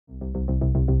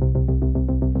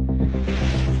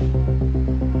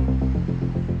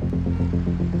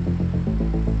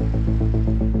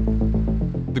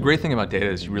The great thing about data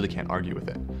is you really can't argue with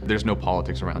it. There's no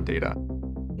politics around data.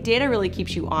 Data really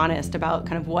keeps you honest about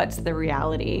kind of what's the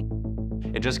reality.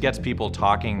 It just gets people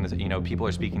talking, people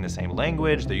are speaking the same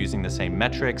language, they're using the same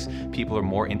metrics, people are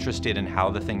more interested in how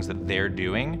the things that they're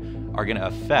doing are gonna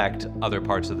affect other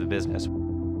parts of the business.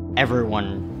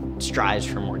 Everyone strives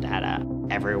for more data.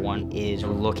 Everyone is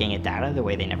looking at data the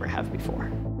way they never have before.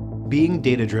 Being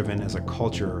data-driven as a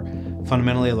culture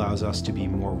fundamentally allows us to be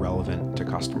more relevant to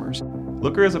customers.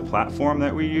 Looker is a platform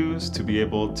that we use to be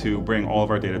able to bring all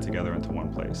of our data together into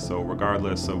one place. So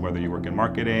regardless of whether you work in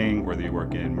marketing, whether you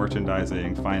work in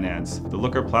merchandising, finance, the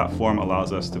Looker platform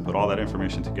allows us to put all that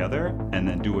information together and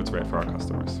then do what's right for our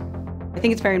customers. I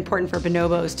think it's very important for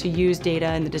Bonobos to use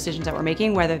data in the decisions that we're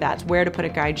making, whether that's where to put a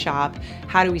guide shop,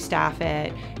 how do we staff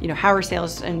it, how are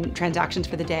sales and transactions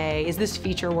for the day, is this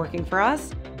feature working for us?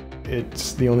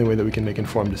 It's the only way that we can make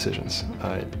informed decisions,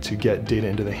 to get data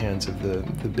into the hands of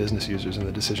the business users and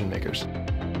the decision makers.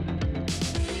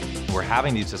 We're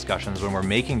having these discussions when we're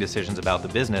making decisions about the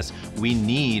business. We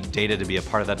need data to be a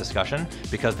part of that discussion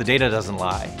because the data doesn't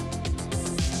lie.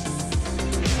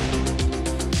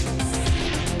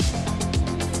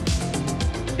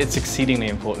 It's exceedingly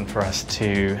important for us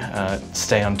to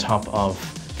stay on top of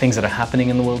things that are happening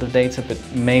in the world of data, but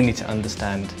mainly to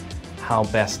understand how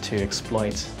best to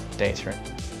exploit data.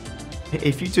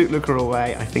 If you took Looker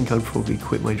away, I think I'd probably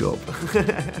quit my job.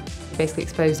 Basically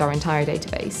exposed our entire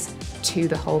database to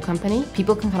the whole company.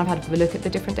 People can kind of have a look at the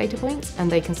different data points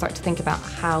and they can start to think about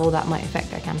how that might affect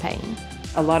their campaign.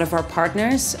 A lot of our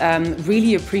partners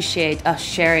really appreciate us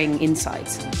sharing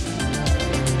insights.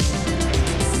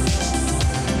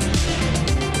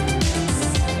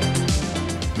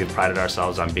 We prided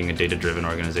ourselves on being a data-driven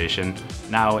organization.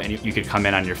 Now, you could come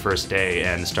in on your first day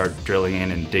and start drilling in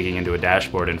and digging into a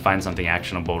dashboard and find something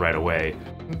actionable right away.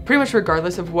 Pretty much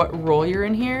regardless of what role you're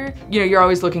in here, you're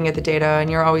always looking at the data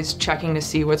and you're always checking to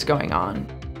see what's going on.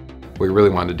 What we really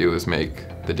wanted to do is make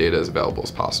the data as available as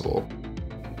possible.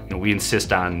 We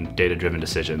insist on data-driven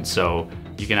decisions, so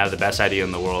you can have the best idea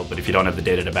in the world, but if you don't have the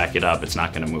data to back it up, it's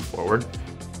not going to move forward.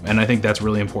 And I think that's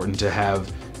really important to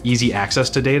have easy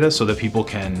access to data so that people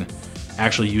can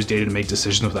actually use data to make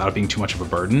decisions without it being too much of a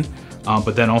burden.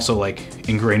 But then also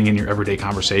ingraining in your everyday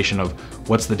conversation of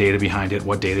what's the data behind it,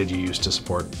 what data do you use to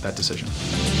support that decision.